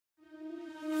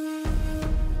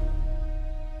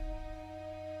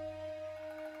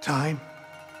Time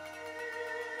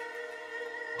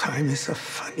is a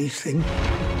funny thing.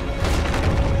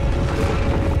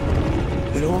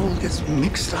 It all gets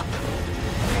mixed up.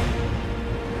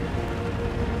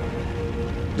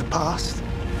 The past,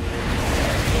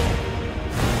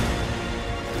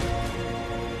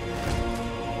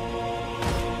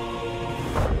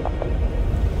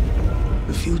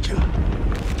 the future.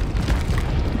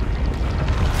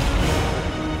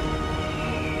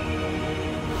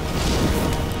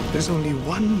 There's only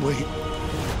one way.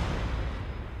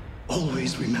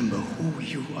 Always remember who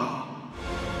you are.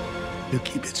 You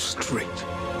keep it straight.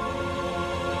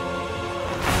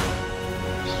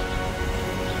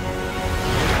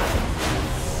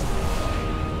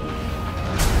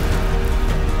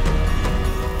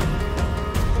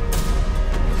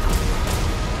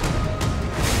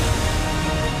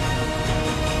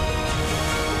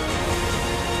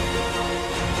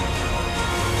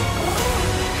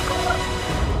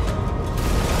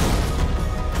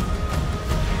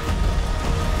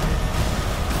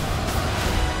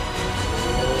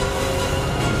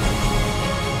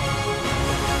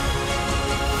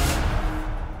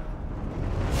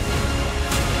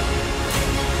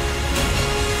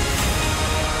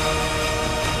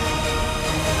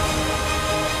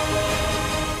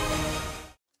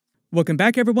 Welcome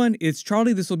back, everyone. It's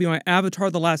Charlie. This will be my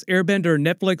Avatar: The Last Airbender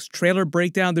Netflix trailer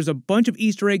breakdown. There's a bunch of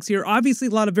Easter eggs here. Obviously,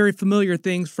 a lot of very familiar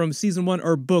things from Season 1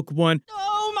 or Book 1.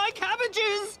 Oh, my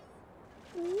cabbages!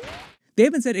 They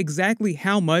haven't said exactly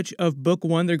how much of Book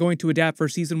 1 they're going to adapt for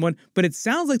Season 1, but it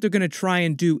sounds like they're going to try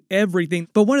and do everything.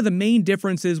 But one of the main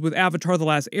differences with Avatar: The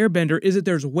Last Airbender is that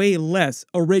there's way less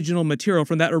original material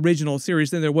from that original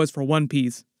series than there was for One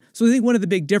Piece. So I think one of the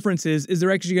big differences is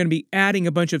they're actually going to be adding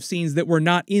a bunch of scenes that were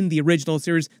not in the original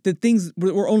series, that things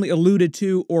were only alluded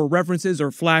to or references or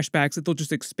flashbacks that they'll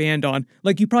just expand on.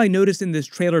 Like you probably noticed in this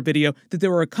trailer video that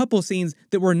there were a couple scenes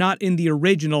that were not in the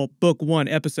original Book 1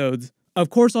 episodes. Of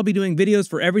course, I'll be doing videos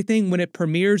for everything when it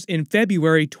premieres in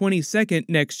February 22nd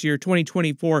next year,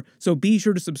 2024, so be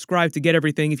sure to subscribe to get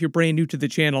everything if you're brand new to the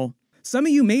channel. Some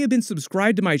of you may have been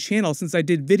subscribed to my channel since I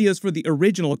did videos for the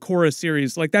original Korra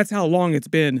series, like that's how long it's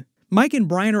been. Mike and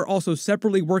Bryan are also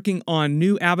separately working on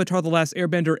new Avatar: The Last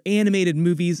Airbender animated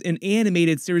movies and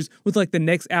animated series with like the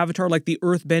next Avatar, like the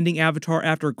Earthbending Avatar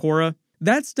after Korra.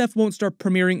 That stuff won't start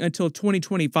premiering until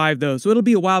 2025 though, so it'll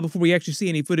be a while before we actually see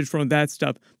any footage from that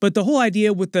stuff. But the whole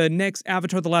idea with the next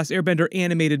Avatar: The Last Airbender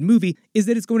animated movie is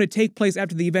that it's going to take place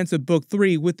after the events of Book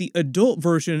 3 with the adult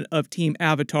version of Team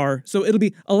Avatar. So it'll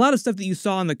be a lot of stuff that you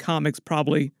saw in the comics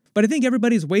probably. But I think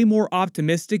everybody's way more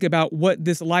optimistic about what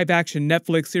this live-action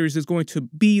Netflix series is going to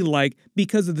be like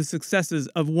because of the successes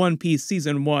of One Piece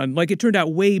Season 1. Like, it turned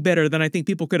out way better than I think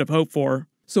people could have hoped for.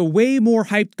 So way more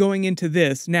hyped going into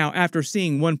this now after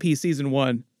seeing One Piece Season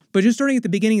 1. But just starting at the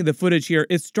beginning of the footage here,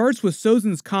 it starts with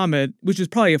Sozin's Comet, which is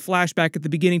probably a flashback at the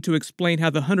beginning to explain how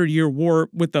the 100-Year War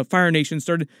with the Fire Nation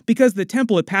started, because the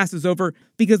temple that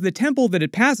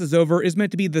it passes over is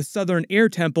meant to be the Southern Air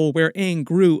Temple where Aang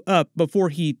grew up before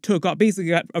he took off, basically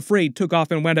got afraid, took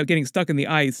off, and wound up getting stuck in the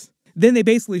ice. Then they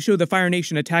basically show the Fire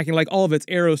Nation attacking, like all of its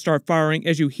arrows start firing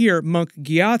as you hear Monk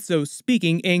Gyatso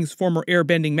speaking, Aang's former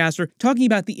airbending master, talking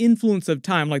about the influence of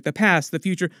time, like the past, the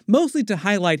future, mostly to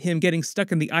highlight him getting stuck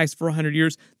in the ice for 100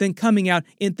 years, then coming out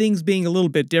and things being a little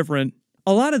bit different.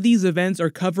 A lot of these events are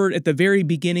covered at the very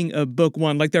beginning of Book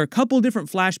 1, like there are a couple different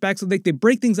flashbacks, so they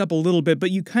break things up a little bit,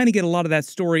 but you kind of get a lot of that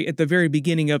story at the very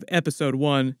beginning of Episode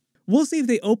 1. We'll see if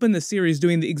they open the series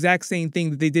doing the exact same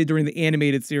thing that they did during the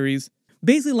animated series.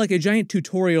 Basically like a giant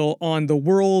tutorial on the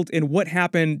world and what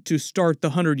happened to start the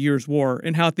 100 Years War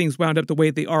and how things wound up the way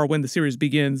they are when the series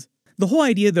begins. The whole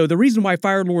idea, though, the reason why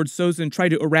Fire Lord Sozin tried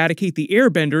to eradicate the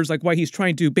Airbenders, like why he's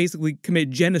trying to basically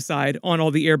commit genocide on all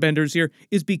the Airbenders here,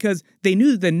 is because they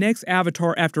knew that the next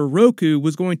Avatar after Roku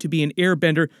was going to be an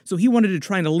Airbender, so he wanted to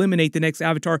try and eliminate the next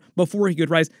Avatar before he could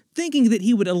rise, thinking that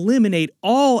he would eliminate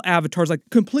all Avatars, like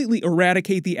completely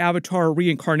eradicate the Avatar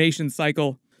reincarnation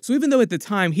cycle. So even though at the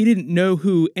time he didn't know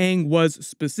who Aang was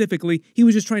specifically, he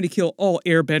was just trying to kill all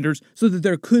Airbenders so that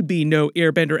there could be no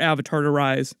Airbender Avatar to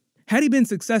rise. Had he been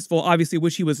successful, obviously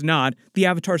which he was not, the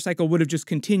Avatar cycle would have just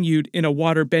continued and a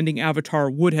water-bending Avatar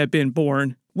would have been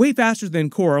born. Way faster than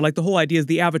Korra, like the whole idea is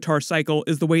the Avatar cycle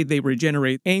is the way they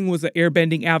regenerate. Aang was an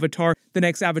airbending Avatar, the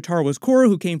next Avatar was Korra,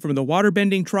 who came from the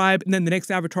waterbending tribe, and then the next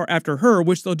Avatar after her,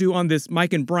 which they'll do on this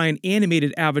Mike and Bryan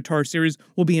animated Avatar series,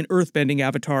 will be an earthbending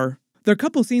Avatar. There are a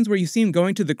couple scenes where you see him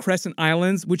going to the Crescent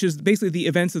Islands, which is basically the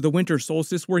events of the winter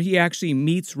solstice, where he actually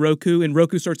meets Roku, and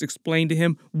Roku starts explaining to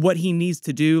him what he needs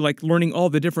to do, like learning all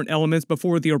the different elements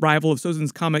before the arrival of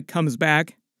Sozin's Comet comes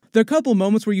back. There are a couple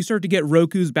moments where you start to get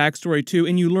Roku's backstory too,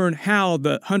 and you learn how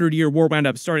the 100-Year War wound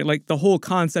up starting, like the whole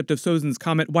concept of Sozin's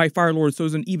Comet, why Fire Lord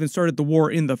Sozin even started the war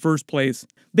in the first place.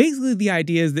 Basically, the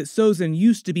idea is that Sozin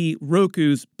used to be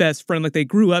Roku's best friend, like they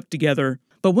grew up together.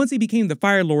 But once he became the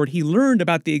Fire Lord, he learned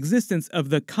about the existence of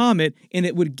the comet, and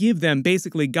it would give them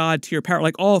basically god-tier power.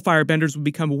 Like all firebenders would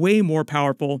become way more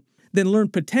powerful. Then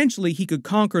learned potentially he could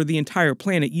conquer the entire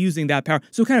planet using that power,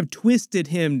 so it kind of twisted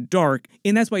him dark,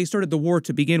 and that's why he started the war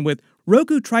to begin with.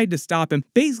 Roku tried to stop him,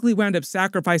 basically wound up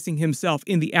sacrificing himself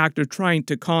in the act of trying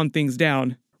to calm things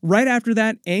down. Right after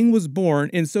that, Aang was born,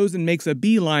 and Sozin makes a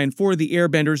beeline for the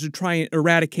Airbenders to try and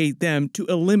eradicate them to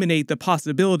eliminate the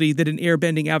possibility that an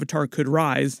airbending avatar could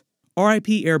rise.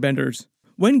 R.I.P. Airbenders.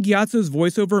 When Gyatso's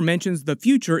voiceover mentions the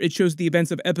future, it shows the events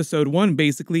of Episode 1,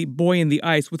 basically, Boy in the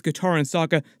Ice, with Katara and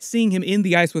Sokka, seeing him in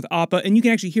the ice with Appa, and you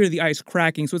can actually hear the ice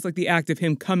cracking, so it's like the act of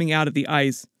him coming out of the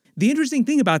ice. The interesting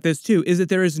thing about this, too, is that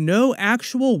there is no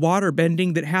actual water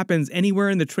bending that happens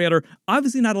anywhere in the trailer.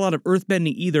 Obviously not a lot of earth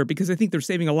bending either, because I think they're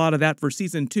saving a lot of that for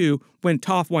Season 2, when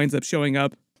Toph winds up showing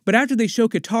up. But after they show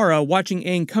Katara watching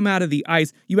Aang come out of the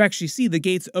ice, you actually see the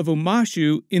gates of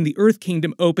Omashu in the Earth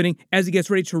Kingdom opening as he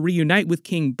gets ready to reunite with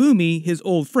King Bumi, his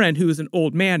old friend, who is an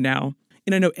old man now.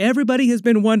 And I know everybody has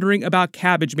been wondering about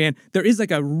Cabbage Man. There is like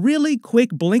a really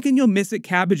quick blink and you'll miss it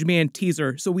Cabbage Man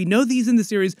teaser. So we know that he's in the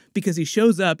series because he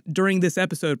shows up during this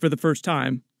episode for the first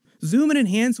time. Zoom and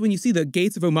enhance when you see the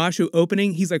gates of Omashu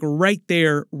opening, he's like right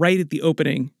there, right at the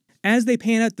opening. As they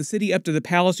pan out the city up to the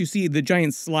palace, you see the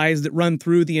giant slides that run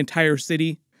through the entire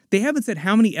city. They haven't said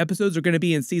how many episodes are going to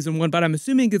be in Season 1, but I'm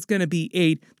assuming it's going to be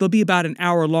 8. They'll be about an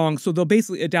hour long, so they'll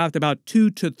basically adapt about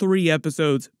 2 to 3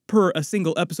 episodes per a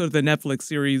single episode of the Netflix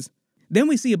series. Then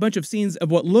we see a bunch of scenes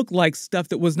of what look like stuff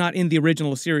that was not in the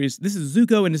original series. This is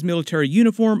Zuko in his military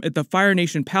uniform at the Fire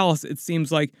Nation Palace, it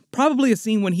seems like. Probably a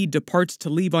scene when he departs to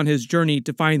leave on his journey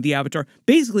to find the Avatar.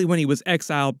 Basically when he was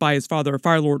exiled by his father,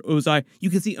 Fire Lord Ozai. You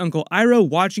can see Uncle Iroh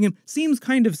watching him. Seems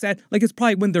kind of sad, like it's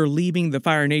probably when they're leaving the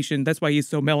Fire Nation. That's why he's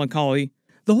so melancholy.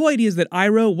 The whole idea is that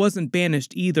Iroh wasn't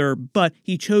banished either, but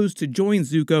he chose to join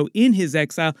Zuko in his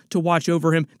exile to watch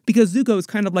over him because Zuko is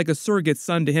kind of like a surrogate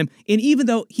son to him, and even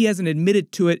though he hasn't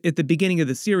admitted to it at the beginning of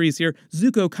the series here,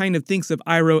 Zuko kind of thinks of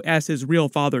Iroh as his real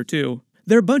father too.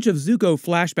 There are a bunch of Zuko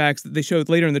flashbacks that they showed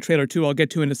later in the trailer too, I'll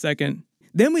get to in a second.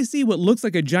 Then we see what looks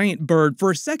like a giant bird. For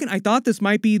a second I thought this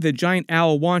might be the giant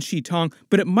owl Wan Shi Tong,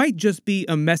 but it might just be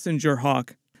a messenger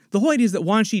hawk. The whole idea is that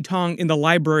Wan Shi Tong in the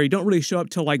library don't really show up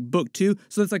till like book 2,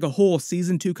 so that's like a whole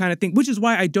season 2 kind of thing, which is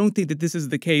why I don't think that this is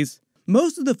the case.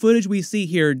 Most of the footage we see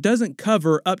here doesn't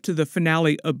cover up to the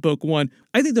finale of book 1.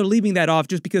 I think they're leaving that off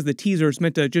just because the teaser is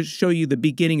meant to just show you the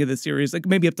beginning of the series, like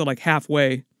maybe up to like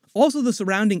halfway. Also the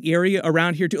surrounding area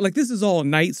around here too, like this is all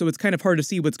night, so it's kind of hard to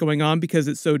see what's going on because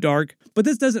it's so dark. But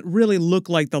this doesn't really look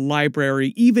like the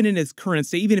library, even in its current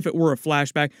state, even if it were a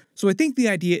flashback. So I think the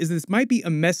idea is this might be a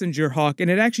messenger hawk, and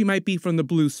it actually might be from the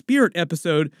Blue Spirit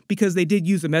episode because they did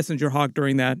use a messenger hawk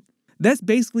during that. That's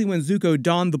basically when Zuko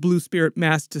donned the Blue Spirit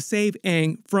mask to save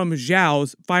Aang from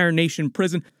Zhao's Fire Nation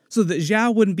prison, so that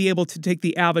Zhao wouldn't be able to take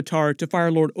the Avatar to Fire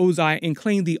Lord Ozai and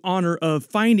claim the honor of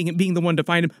finding him, being the one to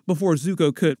find him before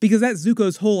Zuko could. Because that's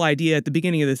Zuko's whole idea at the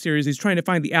beginning of the series. He's trying to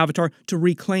find the Avatar to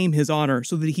reclaim his honor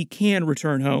so that he can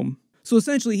return home. So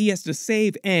essentially he has to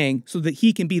save Aang so that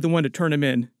he can be the one to turn him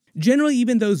in. Generally,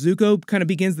 even though Zuko kind of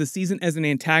begins the season as an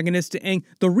antagonist to Aang,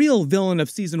 the real villain of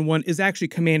Season 1 is actually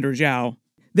Commander Zhao.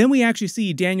 Then we actually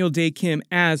see Daniel Dae Kim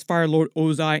as Fire Lord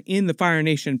Ozai in the Fire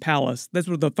Nation Palace. That's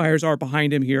where the fires are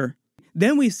behind him here.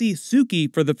 Then we see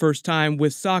Suki for the first time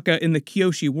with Sokka in the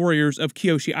Kyoshi warriors of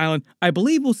Kyoshi Island. I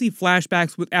believe we'll see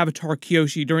flashbacks with Avatar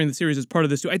Kyoshi during the series as part of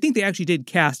this too. I think they actually did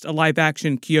cast a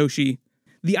live-action Kyoshi.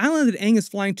 The island that Aang is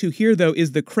flying to here, though,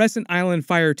 is the Crescent Island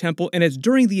Fire Temple, and it's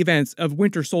during the events of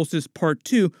Winter Solstice Part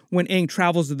 2 when Aang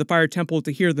travels to the Fire Temple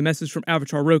to hear the message from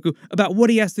Avatar Roku about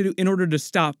what he has to do in order to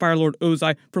stop Fire Lord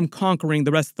Ozai from conquering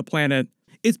the rest of the planet.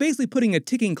 It's basically putting a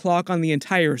ticking clock on the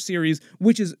entire series,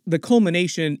 which is the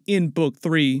culmination in Book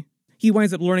 3. He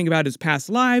winds up learning about his past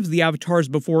lives, the avatars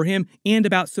before him, and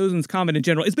about Sozin's Comet in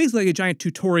general. It's basically like a giant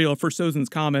tutorial for Sozin's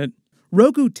Comet.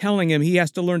 Roku telling him he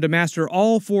has to learn to master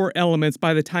all 4 elements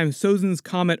by the time Sozin's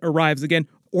Comet arrives again,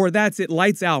 or that's it,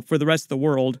 lights out for the rest of the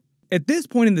world. At this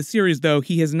point in the series, though,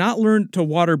 he has not learned to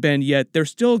waterbend yet. They're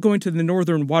still going to the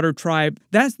Northern Water Tribe.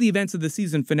 That's the events of the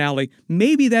season finale.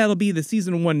 Maybe that'll be the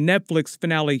Season 1 Netflix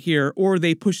finale here, or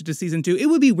they push it to Season 2. It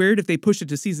would be weird if they push it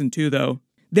to Season 2, though.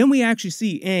 Then we actually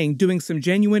see Aang doing some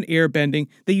genuine airbending.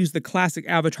 They use the classic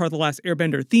Avatar: The Last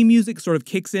Airbender theme music, sort of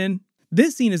kicks in.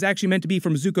 This scene is actually meant to be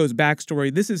from Zuko's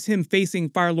backstory. This is him facing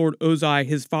Fire Lord Ozai,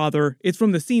 his father. It's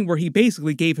from the scene where he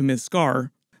basically gave him his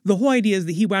scar. The whole idea is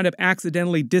that he wound up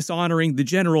accidentally dishonoring the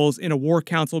generals in a war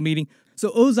council meeting, so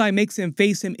Ozai makes him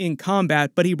face him in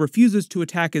combat, but he refuses to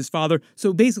attack his father,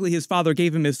 so basically his father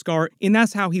gave him his scar, and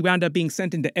that's how he wound up being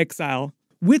sent into exile,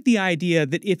 with the idea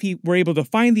that if he were able to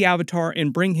find the Avatar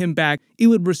and bring him back, it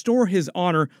would restore his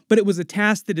honor, but it was a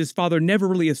task that his father never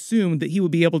really assumed that he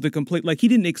would be able to complete. Like, he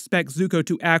didn't expect Zuko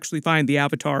to actually find the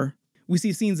Avatar. We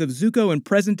see scenes of Zuko in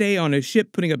present day on his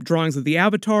ship putting up drawings of the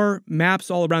Avatar, maps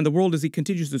all around the world as he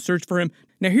continues to search for him.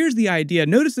 Now here's the idea.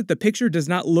 Notice that the picture does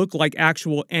not look like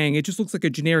actual Aang. It just looks like a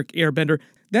generic airbender.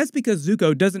 That's because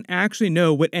Zuko doesn't actually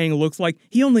know what Aang looks like.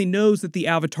 He only knows that the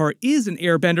Avatar is an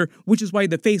airbender, which is why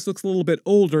the face looks a little bit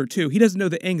older too. He doesn't know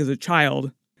that Aang is a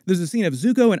child. There's a scene of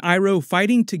Zuko and Iroh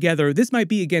fighting together. This might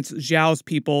be against Zhao's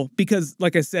people because,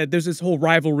 like I said, there's this whole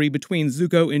rivalry between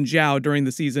Zuko and Zhao during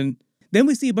the season. Then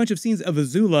we see a bunch of scenes of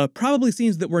Azula, probably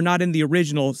scenes that were not in the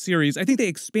original series. I think they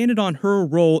expanded on her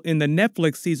role in the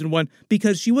Netflix season 1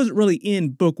 because she wasn't really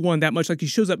in book 1 that much. Like, she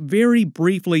shows up very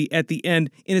briefly at the end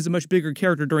and is a much bigger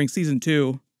character during season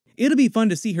 2. It'll be fun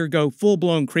to see her go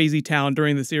full-blown crazy town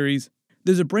during the series.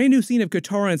 There's a brand new scene of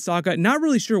Katara and Sokka. Not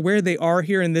really sure where they are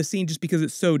here in this scene just because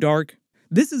it's so dark.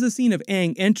 This is a scene of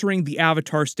Aang entering the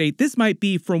Avatar state. This might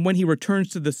be from when he returns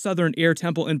to the Southern Air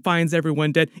Temple and finds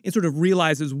everyone dead and sort of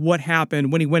realizes what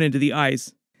happened when he went into the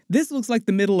ice. This looks like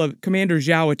the middle of Commander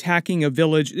Zhao attacking a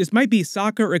village. This might be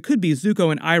Sokka or it could be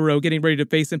Zuko and Iroh getting ready to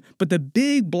face him, but the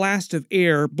big blast of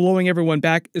air blowing everyone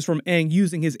back is from Aang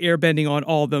using his airbending on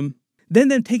all of them. Then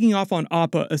them taking off on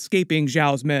Appa, escaping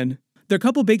Zhao's men. There are a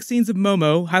couple big scenes of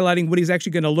Momo, highlighting what he's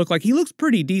actually going to look like. He looks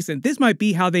pretty decent. This might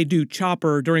be how they do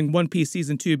Chopper during One Piece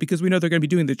Season 2, because we know they're going to be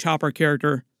doing the Chopper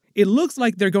character. It looks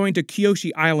like they're going to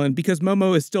Kyoshi Island, because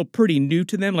Momo is still pretty new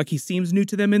to them, like he seems new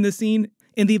to them in the scene.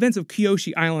 And the events of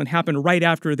Kyoshi Island happened right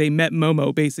after they met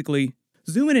Momo, basically.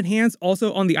 Zoom in and hands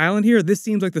also on the island here, this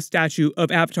seems like the statue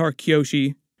of Avatar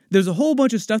Kyoshi. There's a whole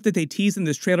bunch of stuff that they tease in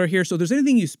this trailer here, so if there's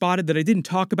anything you spotted that I didn't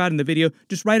talk about in the video,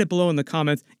 just write it below in the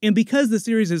comments. And because the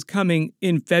series is coming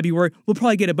in February, we'll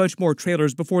probably get a bunch more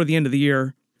trailers before the end of the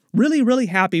year. Really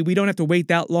happy we don't have to wait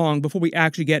that long before we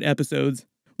actually get episodes.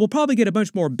 We'll probably get a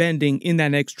bunch more bending in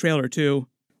that next trailer too.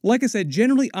 Like I said,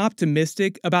 generally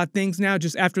optimistic about things now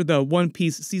just after the One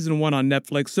Piece Season 1 on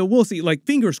Netflix, so we'll see, like,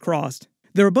 fingers crossed.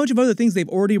 There are a bunch of other things they've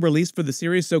already released for the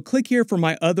series, so click here for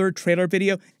my other trailer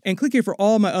video, and click here for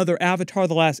all my other Avatar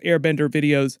The Last Airbender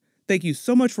videos. Thank you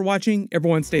so much for watching,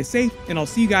 everyone stay safe, and I'll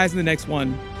see you guys in the next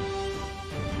one.